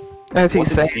 As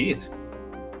he's saying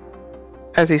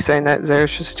that,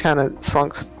 Zeresh just kind of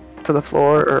slunks to the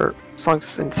floor, or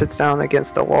slunks and sits down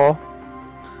against the wall,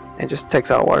 and just takes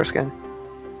out a water skin.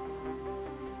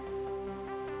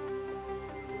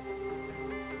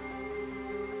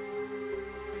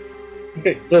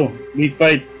 Okay, so we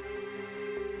fight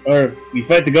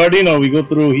the guardian, or we go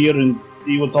through here and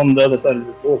see what's on the other side of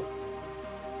this door.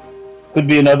 Could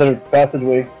be another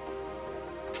passageway.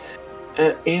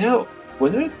 When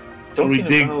we're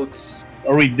talking about...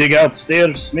 Or we dig out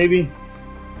stairs, maybe?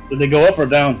 Did they go up or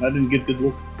down? I didn't get good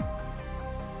look.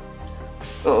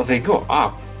 Well, they go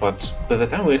up, but by the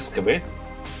time we excavate,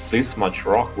 this much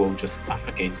rock will just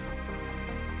suffocate.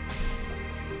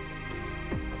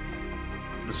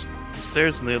 The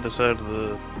stairs on the other side of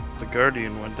the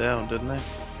guardian went down, didn't they?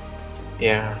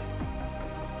 Yeah.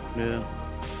 Yeah.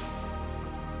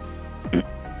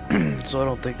 So I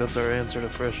don't think that's our answer to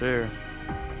fresh air.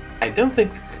 I don't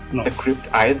think the crypt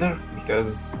either,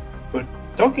 because we're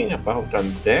talking about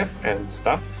undeath and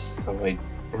stuff, so I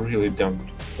really don't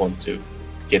want to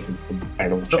get into the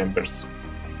battle chambers.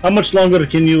 How much longer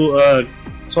can you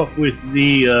talk with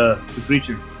the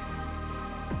creature?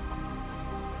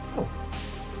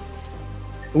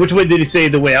 Which way did he say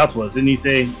the way out was? Didn't he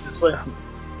say this way?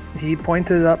 He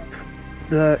pointed up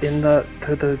to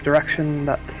the direction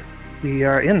that we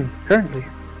are in currently.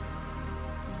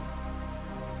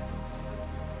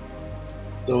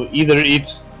 So either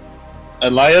it's a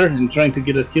liar and trying to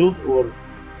get us killed, or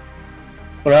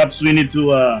perhaps we need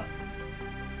to, I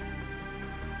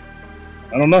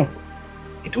don't know.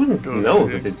 It wouldn't know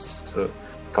that it's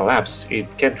collapsed.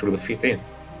 It can't really fit in.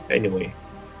 Anyway.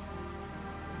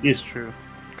 Yes. True.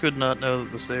 Could not know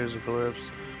that the stairs are collapsed.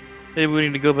 Maybe we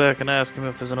need to go back and ask him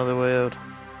if there's another way out.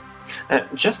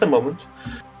 Just a moment.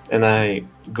 And I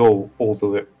go all the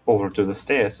way over to the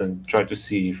stairs and try to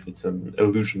see if it's an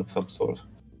illusion of some sort.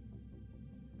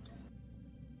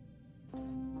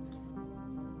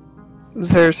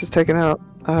 Zeris is taking out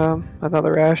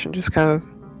another ash and just kind of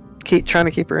trying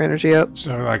to keep her energy up.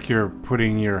 So, like you're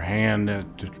putting your hand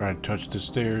to try to touch the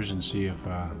stairs and see if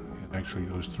it actually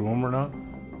goes through them or not?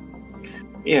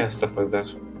 Yeah, stuff like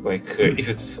that. Like, if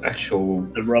it's actual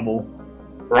The rubble.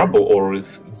 rubble or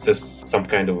is it's just some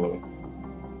kind of a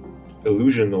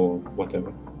illusion or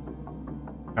whatever.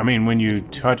 I mean, when you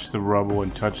touch the rubble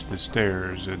and touch the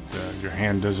stairs, your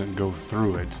hand doesn't go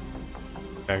through it.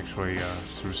 Actually,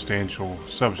 substantial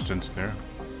substance there.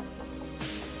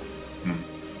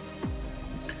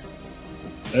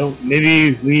 Well,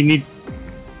 maybe we need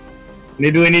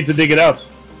to dig it out.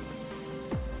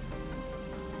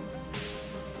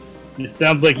 It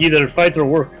sounds like either fight or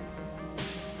work.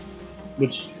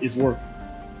 Which is work?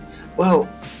 Well,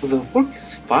 the work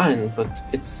is fine, but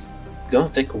it's gonna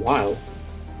take a while.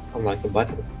 Unlike a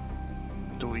battle.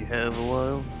 Do we have a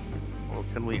while? Or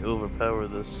can we overpower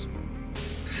this?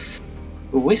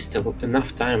 We wasted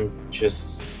enough time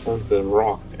just on the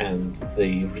rock and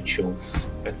the rituals,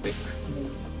 I think.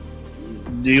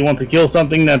 Do you want to kill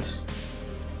something that's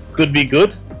could be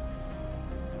good?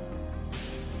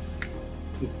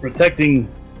 It's protecting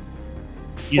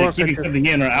either Or keeping just- something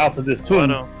in or out of this tomb. Why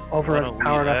don't we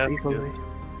Overpowered us ask equally.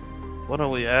 Why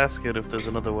don't we ask it if there's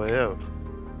another way out?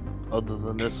 Other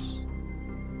than this?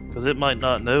 Because it might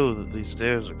not know that these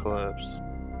stairs are collapsed.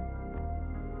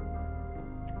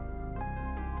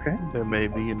 Okay. There may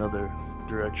be another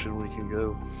direction we can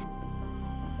go.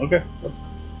 Okay.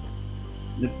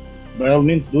 By all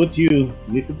means, do what you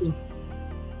need to do.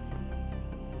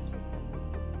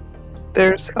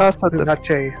 There's also the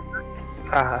Nache,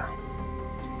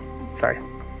 sorry.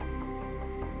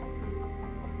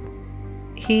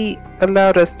 he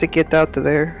allowed us to get out of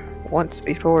there once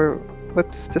before.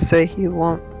 What's to say he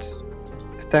won't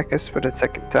attack us for the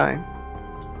second time?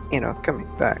 You know, coming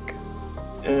back.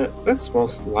 That's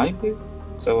most likely.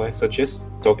 So I suggest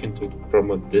talking to it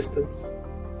from a distance.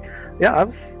 Yeah,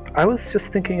 I was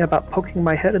just thinking about poking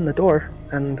my head in the door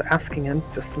and asking him,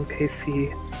 just in case he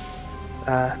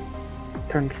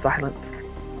turns violent.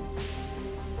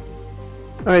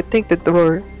 I think the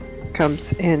door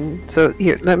comes in. So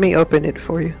here, let me open it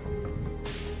for you.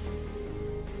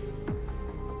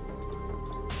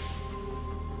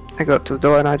 I go up to the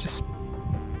door and I just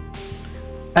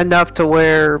enough to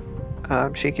where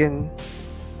she can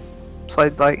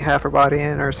slide like half her body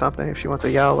in or something if she wants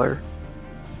to yell or.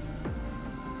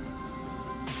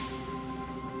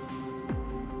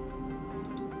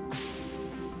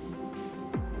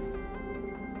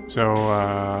 So,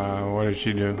 what did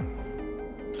she do?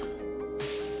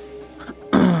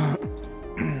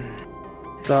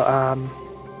 So, I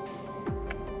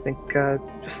think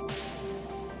just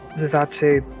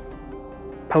Vivace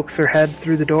pokes her head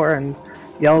through the door and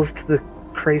yells to the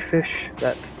crayfish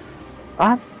that,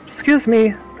 excuse me,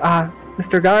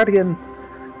 Mr. Guardian,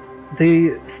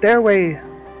 the stairway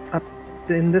up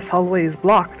in this hallway is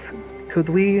blocked. Could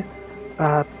we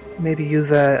maybe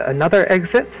use another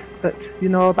exit that you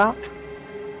know about?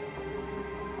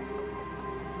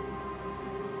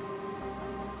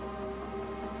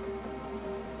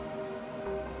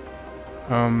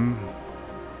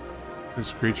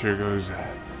 This creature goes,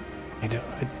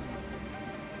 I've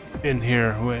been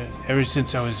here ever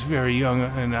since I was very young,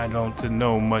 and I don't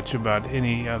know much about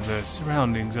any of the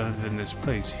surroundings other than this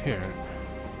place here.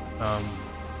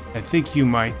 I think you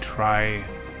might try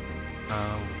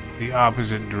the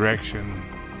opposite direction.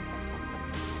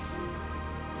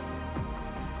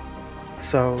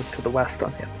 So, to the west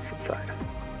on the opposite side.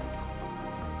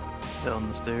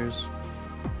 Down the stairs.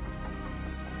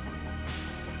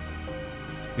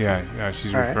 Yeah,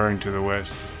 she's All right. referring to the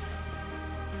west.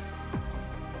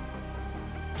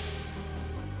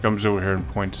 Comes over here and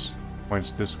points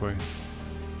this way.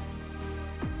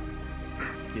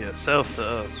 Yeah, south to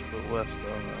us, but west on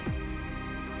them.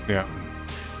 Yeah.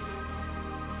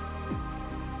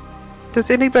 Does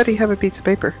anybody have a piece of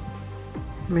paper?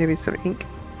 Maybe some ink?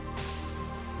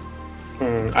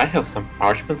 I have some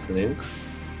parchments and ink.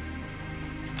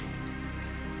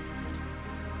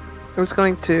 I was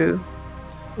going to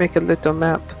make a little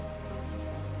map.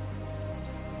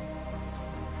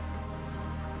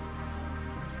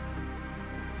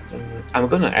 I'm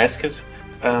gonna ask it.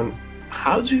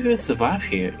 How do you survive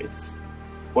here?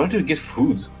 Where do you get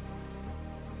food?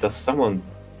 Does someone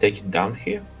take it down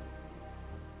here?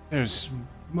 There's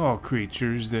small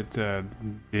creatures that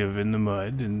live in the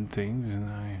mud and things, and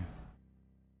I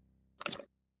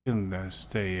can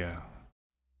stay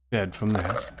fed from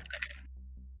that.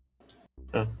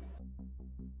 And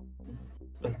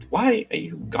why are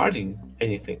you guarding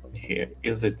anything here?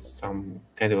 Is it some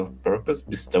kind of a purpose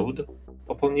bestowed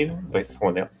upon you by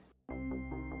someone else?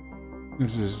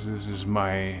 This is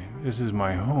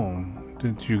my home.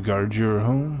 Didn't you guard your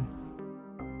home?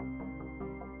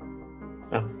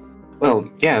 Well,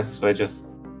 yes, I just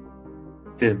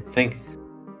didn't think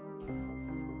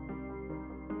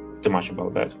too much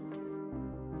about that.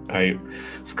 I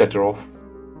scatter off.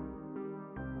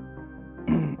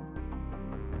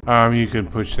 You can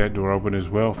push that door open as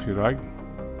well if you like.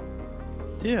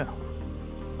 Yeah,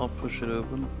 I'll push it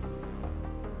open.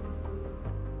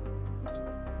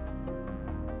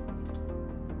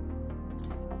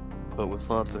 But with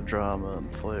lots of drama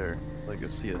and flair, like a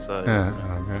CSI.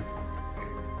 Okay.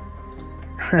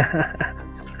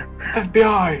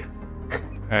 FBI!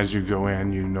 As you go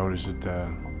in, you notice that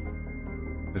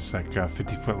it's like a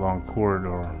 50-foot long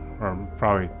corridor, or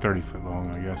probably 30-foot long,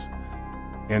 I guess.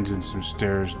 Ends in some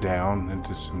stairs down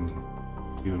into some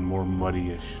even more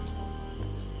muddy-ish,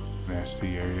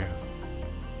 nasty area.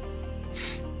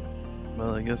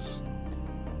 Well, I guess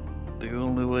the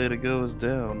only way to go is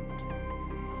down.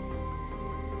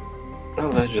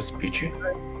 Well, that's just peachy.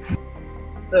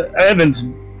 I haven't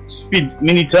spent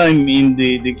many time in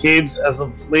the caves as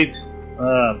of late,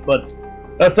 but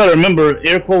last I remember,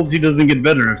 air quality doesn't get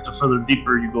better the further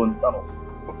deeper you go into tunnels.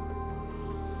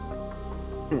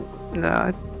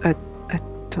 No, I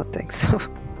don't think so.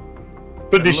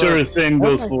 Pretty sure the same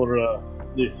goes for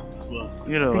this as well.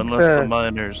 You know, think unless the the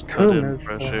miners cut tomb in is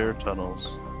fresh the- air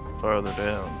tunnels farther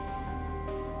down.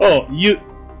 Oh, you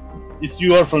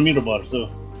are from Mirabar, so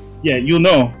yeah, you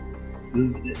know.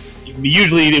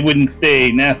 Usually it wouldn't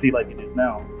stay nasty like it is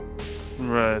now.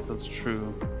 Right, that's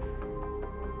true.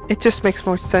 It just makes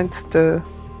more sense to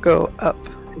go up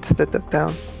instead of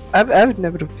down. I've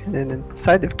never been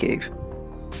inside of cave.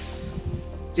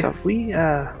 So If we,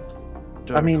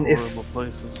 Dark, mean, if- horrible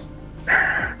places.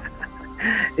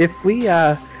 if we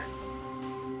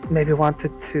maybe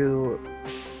wanted to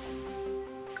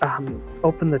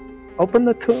open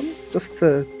the tomb just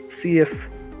to see if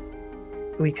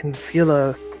we can feel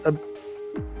a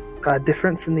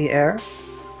difference in the air,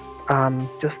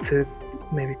 just to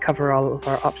maybe cover all of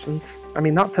our options. I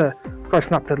mean, of course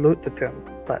not to loot the tomb,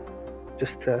 but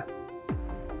just to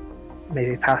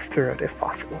maybe pass through it if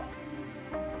possible.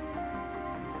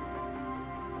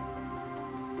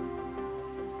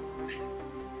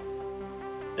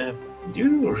 Do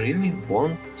you really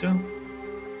want to?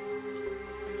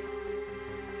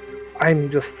 I'm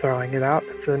just throwing it out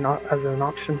as an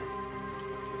option.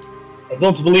 I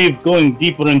don't believe going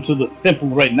deeper into the temple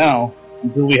right now,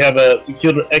 until we have a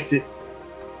secure exit,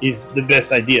 is the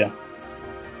best idea.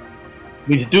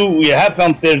 We have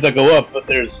found stairs that go up, but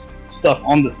there's stuff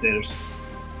on the stairs.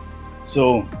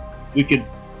 So, we could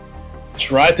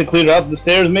try to clear out the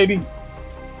stairs maybe?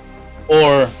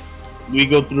 Or, we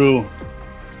go through...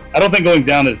 I don't think going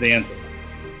down is the answer.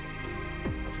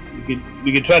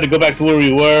 We could try to go back to where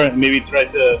we were, and maybe try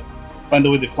to find a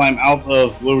way to climb out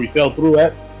of where we fell through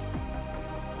at.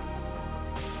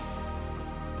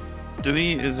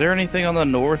 Is there anything on the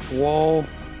north wall,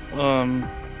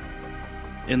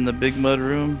 in the big mud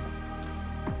room?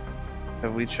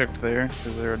 Have we checked there?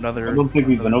 Is there another? I don't think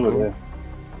we've been over there.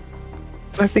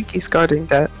 I think he's guarding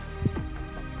that.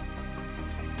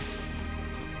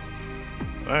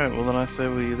 Alright, well then I say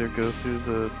we either go through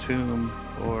the tomb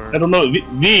or... I don't know.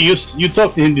 V, you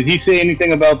talked to him. Did he say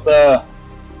anything about the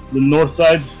north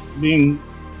side being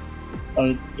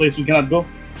a place we cannot go?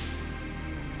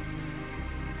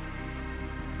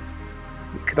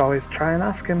 You could always try and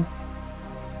ask him.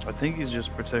 I think he's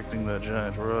just protecting that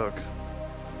giant rock.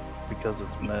 Because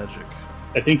it's magic.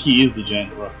 I think he is the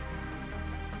giant rock.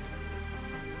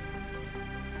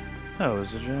 No,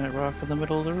 there's a giant rock in the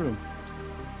middle of the room.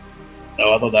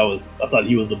 Oh, I thought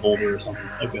he was the boulder or something.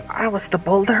 Okay. I was the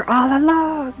boulder all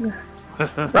along.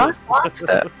 Rock blocks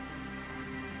that.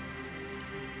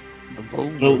 The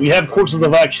boulder. Well, we have courses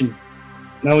of action.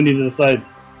 Now we need to decide.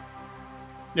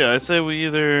 Yeah, I say we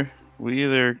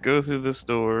either go through this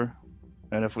door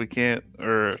And if we can't,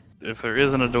 or if there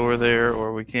isn't a door there,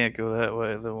 or we can't go that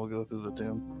way, then we'll go through the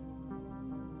tomb.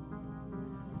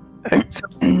 So,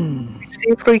 see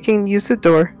if we can use the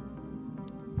door.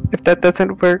 If that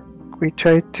doesn't work, we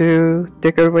try to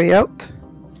dig our way out.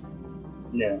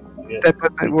 Yeah, I guess. If that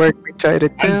doesn't work, we try to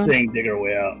I'm tomb. saying dig our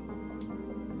way out.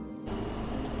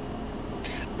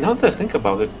 Now that I think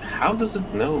about it, how does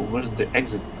it know where's the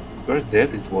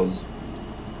exit was?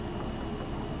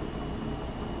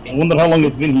 I wonder how long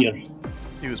it's been here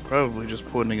He was probably just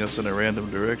pointing us in a random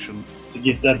direction. to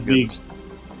get that big.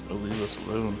 To leave us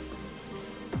alone.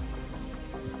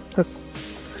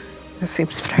 That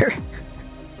seems fair.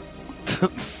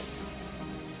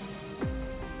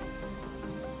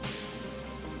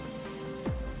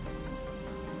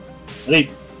 Right,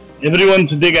 everyone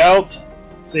to dig out.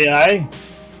 Say aye.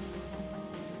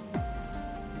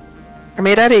 I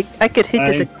mean, I could hit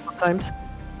Aye. it a couple times.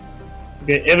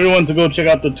 Okay, everyone to go check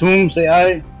out the tomb. Say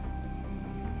aye.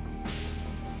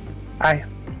 Aye.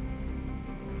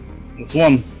 This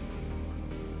one.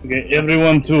 Okay,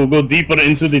 everyone to go deeper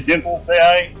into the temple. Say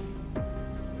aye.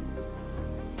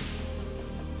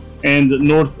 And the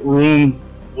north room,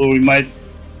 where we might,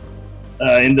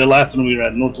 in the last one we were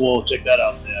at, north wall. Check that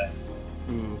out. Say aye.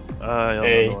 Ooh, eye on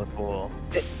Hey. the north wall.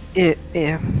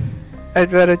 Yeah.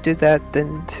 I'd rather do that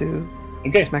than to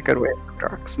Okay. smack our way up the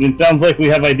rocks. It sounds like we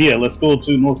have idea. Let's go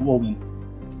to north wall then.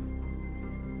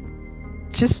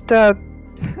 Just, I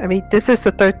mean, this is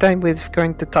the third time we're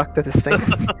going to talk to this thing.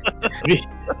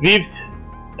 Viv,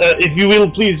 if you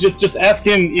will, please just ask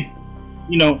him if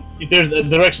if there's a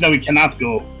direction that we cannot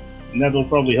go, and that will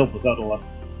probably help us out a lot.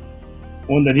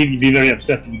 One that he'd be very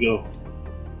upset if we go.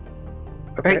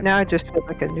 Okay. Right now, I just feel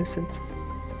like a nuisance.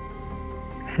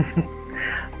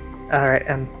 Alright,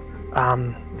 and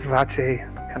Vache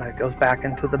kind of goes back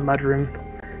into the mudroom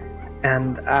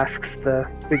and asks the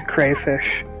big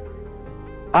crayfish,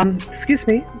 excuse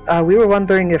me, we were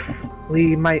wondering if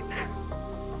we might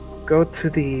go to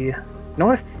the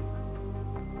north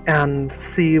and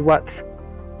see what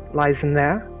lies in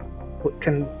there.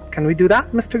 Can we do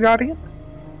that, Mr. Guardian?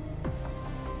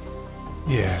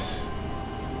 Yes.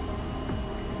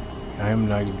 I'm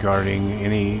not guarding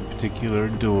any particular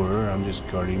door, I'm just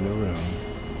guarding the room.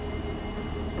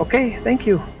 Okay, thank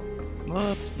you.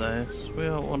 Well, that's nice. We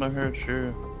don't want to hurt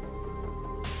your...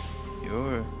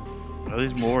 Are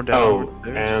these more down Oh,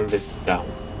 over there? and it's down.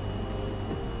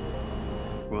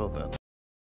 Well then.